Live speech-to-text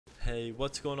Hey,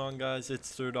 what's going on guys?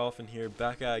 It's therudolphin here,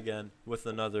 back again with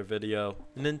another video.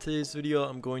 And in today's video,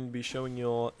 I'm going to be showing you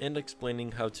all and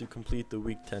explaining how to complete the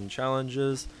week 10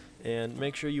 challenges. And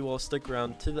make sure you all stick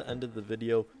around to the end of the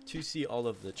video to see all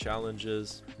of the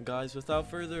challenges. Guys, without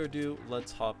further ado,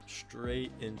 let's hop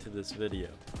straight into this video.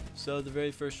 So the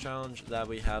very first challenge that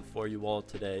we have for you all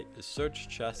today is search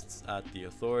chests at the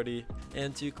Authority.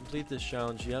 And to complete this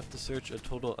challenge, you have to search a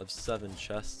total of 7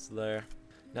 chests there.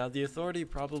 Now the Authority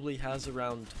probably has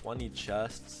around 20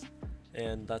 chests,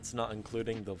 and that's not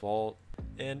including the vault.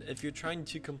 And if you're trying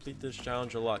to complete this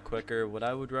challenge a lot quicker, what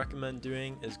I would recommend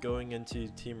doing is going into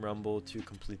Team Rumble to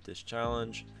complete this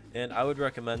challenge. And I would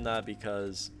recommend that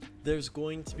because there's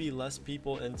going to be less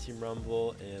people in Team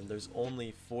Rumble, and there's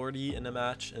only 40 in a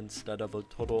match instead of a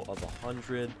total of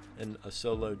 100 in a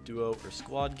solo, duo, or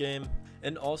squad game.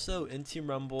 And also in Team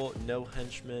Rumble, no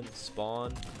henchmen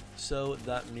spawn, so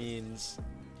that means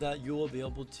that you will be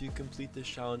able to complete this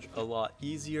challenge a lot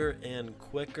easier and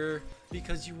quicker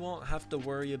because you won't have to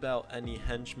worry about any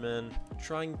henchmen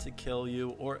trying to kill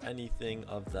you or anything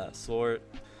of that sort.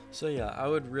 So yeah, I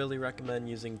would really recommend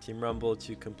using Team Rumble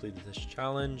to complete this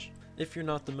challenge if you're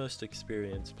not the most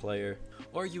experienced player,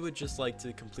 or you would just like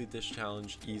to complete this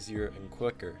challenge easier and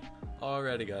quicker.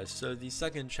 Alrighty guys, so the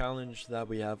second challenge that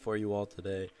we have for you all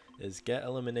today is get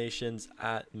eliminations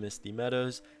at Misty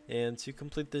Meadows, and to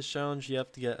complete this challenge you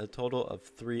have to get a total of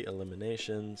 3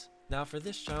 eliminations. Now for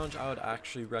this challenge I would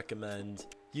actually recommend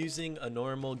using a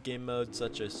normal game mode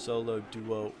such as solo,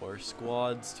 duo, or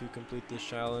squads to complete this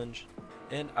challenge.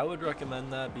 And I would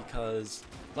recommend that because,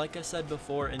 like I said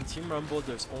before, in Team Rumble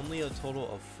there's only a total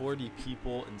of 40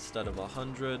 people instead of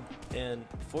 100, and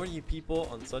 40 people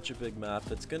on such a big map,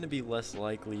 it's going to be less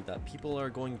likely that people are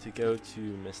going to go to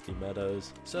Misty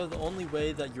Meadows. So the only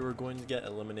way that you are going to get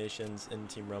eliminations in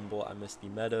Team Rumble at Misty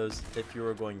Meadows, if you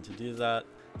were going to do that,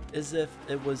 is if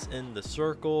it was in the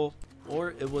circle,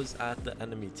 or it was at the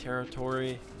enemy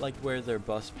territory, like where their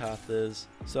bus path is.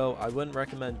 So I wouldn't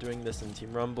recommend doing this in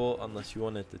Team Rumble unless you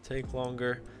want it to take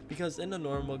longer, because in a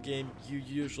normal game you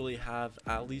usually have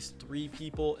at least 3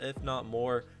 people, if not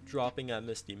more, dropping at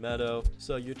Misty Meadow,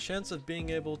 so your chance of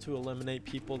being able to eliminate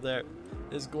people there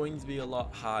is going to be a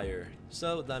lot higher.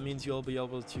 So that means you'll be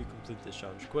able to complete this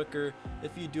challenge quicker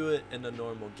if you do it in a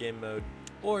normal game mode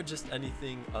or just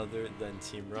anything other than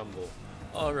Team Rumble.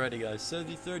 Alrighty guys, so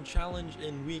the third challenge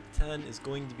in week 10 is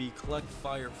going to be collect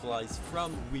fireflies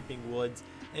from Weeping Woods,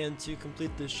 and to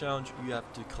complete this challenge you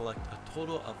have to collect a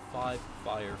total of 5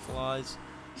 fireflies.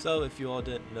 So if you all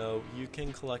didn't know, you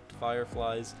can collect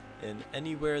fireflies in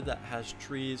anywhere that has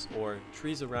trees or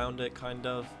trees around it kind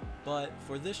of. But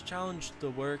for this challenge to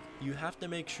work, you have to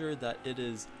make sure that it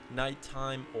is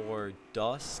nighttime or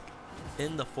dusk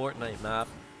in the Fortnite map.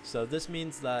 So this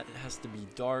means that it has to be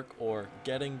dark or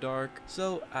getting dark.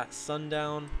 So at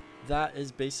sundown, that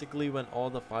is basically when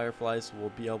all the fireflies will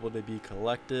be able to be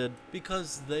collected,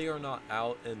 because they are not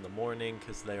out in the morning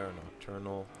because they are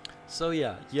nocturnal. So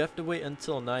yeah, you have to wait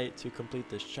until night to complete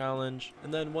this challenge,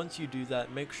 and then once you do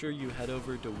that, make sure you head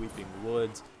over to Weeping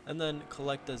Woods and then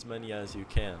collect as many as you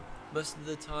can. Most of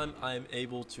the time I am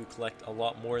able to collect a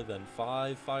lot more than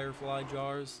 5 firefly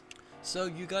jars. So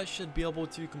you guys should be able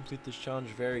to complete this challenge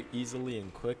very easily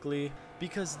and quickly,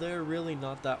 because they're really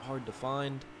not that hard to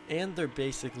find, and they're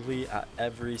basically at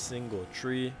every single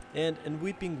tree. And in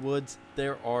Weeping Woods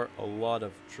there are a lot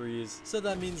of trees, so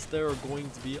that means there are going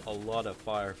to be a lot of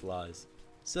fireflies.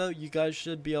 So you guys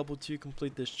should be able to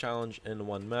complete this challenge in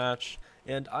one match,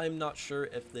 and I'm not sure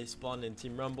if they spawn in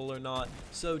Team Rumble or not,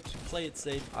 so to play it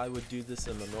safe I would do this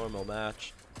in a normal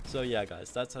match. So yeah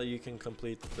guys, that's how you can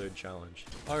complete the third challenge.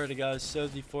 Alrighty guys, so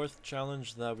the fourth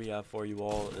challenge that we have for you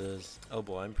all is, oh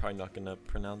boy, I'm probably not gonna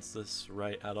pronounce this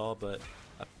right at all, but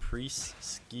a priest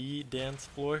ski dance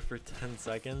floor for 10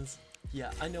 seconds.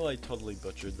 Yeah, I know I totally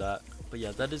butchered that, but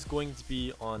yeah, that is going to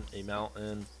be on a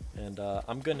mountain, and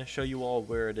I'm gonna show you all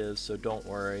where it is, so don't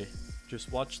worry. Just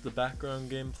watch the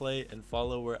background gameplay and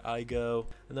follow where I go,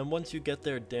 and then once you get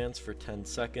there, dance for 10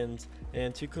 seconds.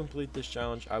 And to complete this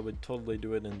challenge I would totally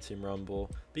do it in Team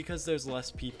Rumble, because there's less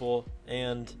people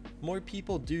and more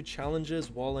people do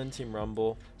challenges while in Team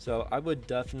Rumble, so I would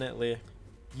definitely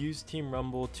use Team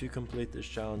Rumble to complete this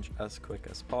challenge as quick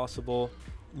as possible.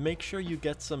 Make sure you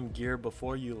get some gear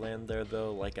before you land there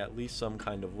though, like at least some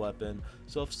kind of weapon,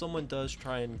 so if someone does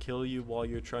try and kill you while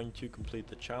you're trying to complete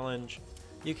the challenge,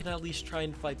 you can at least try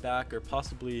and fight back or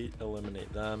possibly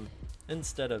eliminate them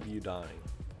instead of you dying.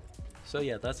 So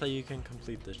yeah, that's how you can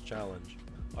complete this challenge.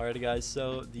 Alrighty guys,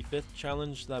 so the 5th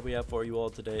challenge that we have for you all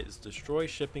today is destroy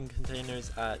shipping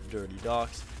containers at dirty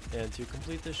docks. And to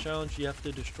complete this challenge, you have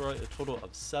to destroy a total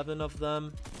of 7 of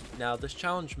them. Now this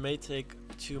challenge may take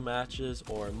 2 matches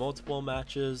or multiple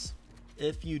matches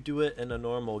if you do it in a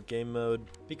normal game mode,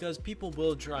 because people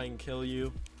will try and kill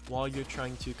you while you're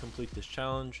trying to complete this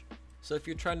challenge. So if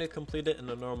you're trying to complete it in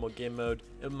a normal game mode,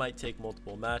 it might take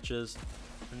multiple matches.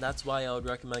 And that's why I would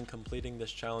recommend completing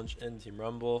this challenge in Team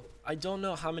Rumble. I don't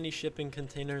know how many shipping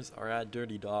containers are at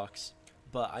dirty docks,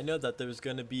 but I know that there's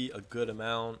going to be a good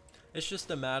amount. It's just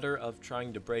a matter of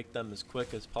trying to break them as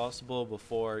quick as possible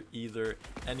before either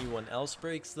anyone else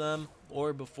breaks them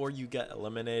or before you get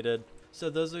eliminated. So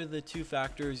those are the 2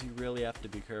 factors you really have to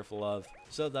be careful of.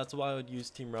 So that's why I would use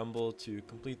Team Rumble to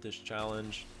complete this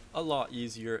challenge a lot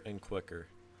easier and quicker.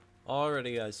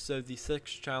 Alrighty guys, so the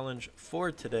 6th challenge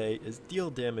for today is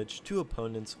deal damage to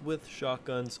opponents with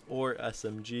shotguns or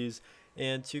SMGs,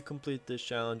 and to complete this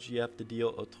challenge you have to deal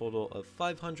a total of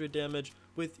 500 damage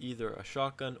with either a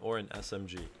shotgun or an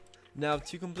SMG. Now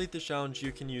to complete this challenge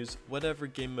you can use whatever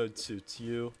game mode suits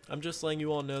you. I'm just letting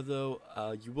you all know though,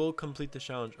 you will complete the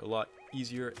challenge a lot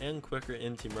easier and quicker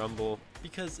in Team Rumble,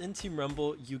 because in Team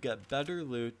Rumble you get better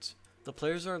loot, the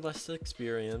players are less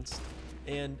experienced,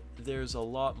 and there's a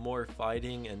lot more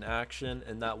fighting and action,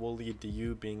 and that will lead to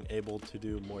you being able to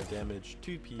do more damage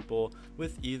to people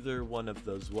with either one of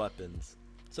those weapons.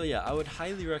 So yeah, I would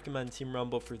highly recommend Team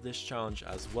Rumble for this challenge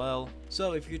as well.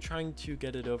 So if you're trying to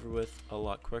get it over with a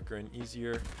lot quicker and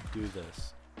easier, do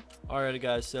this. Alrighty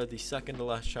guys, so the second to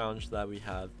last challenge that we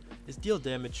have is deal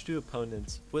damage to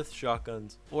opponents with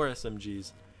shotguns or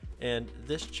SMGs. And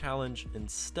this challenge,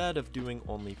 instead of doing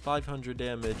only 500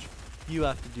 damage, you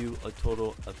have to do a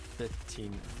total of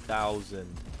 15,000.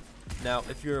 Now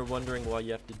if you're wondering why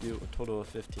you have to do a total of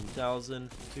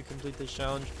 15,000 to complete this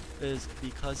challenge, is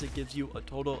because it gives you a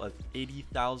total of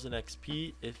 80,000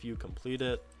 XP if you complete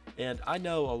it. And I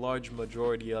know a large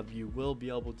majority of you will be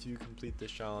able to complete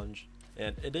this challenge,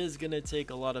 and it is going to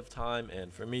take a lot of time,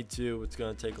 and for me too it's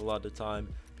going to take a lot of time,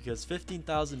 because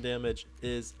 15,000 damage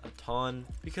is a ton,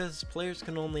 because players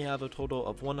can only have a total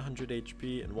of 100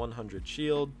 HP and 100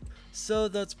 shield. So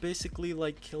that's basically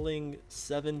like killing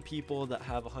 7 people that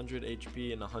have 100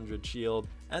 HP and 100 shield,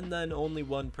 and then only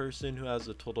 1 person who has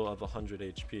a total of 100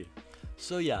 HP.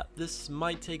 So yeah, this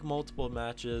might take multiple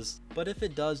matches, but if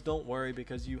it does, don't worry,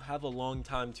 because you have a long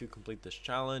time to complete this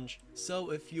challenge.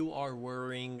 So if you are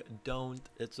worrying, don't.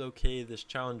 It's okay, this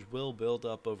challenge will build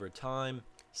up over time,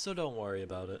 so don't worry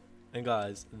about it. And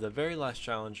guys, the very last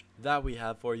challenge that we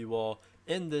have for you all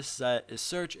in this set is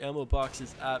search ammo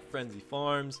boxes at Frenzy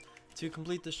Farms. To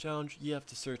complete this challenge, you have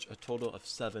to search a total of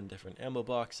 7 different ammo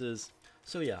boxes.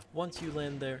 So yeah, once you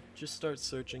land there, just start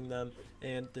searching them,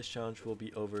 and this challenge will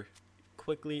be over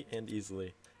quickly and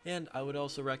easily. And I would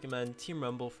also recommend Team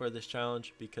Rumble for this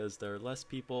challenge, because there are less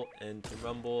people in Team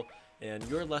Rumble and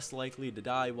you're less likely to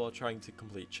die while trying to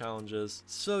complete challenges.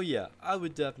 So yeah, I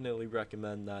would definitely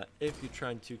recommend that if you're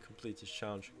trying to complete this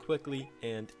challenge quickly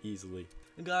and easily.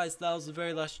 And guys, that was the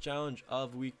very last challenge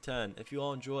of week 10. If you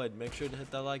all enjoyed, make sure to hit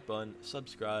that like button,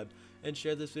 subscribe, and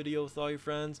share this video with all your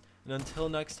friends. And until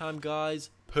next time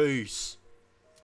guys, peace!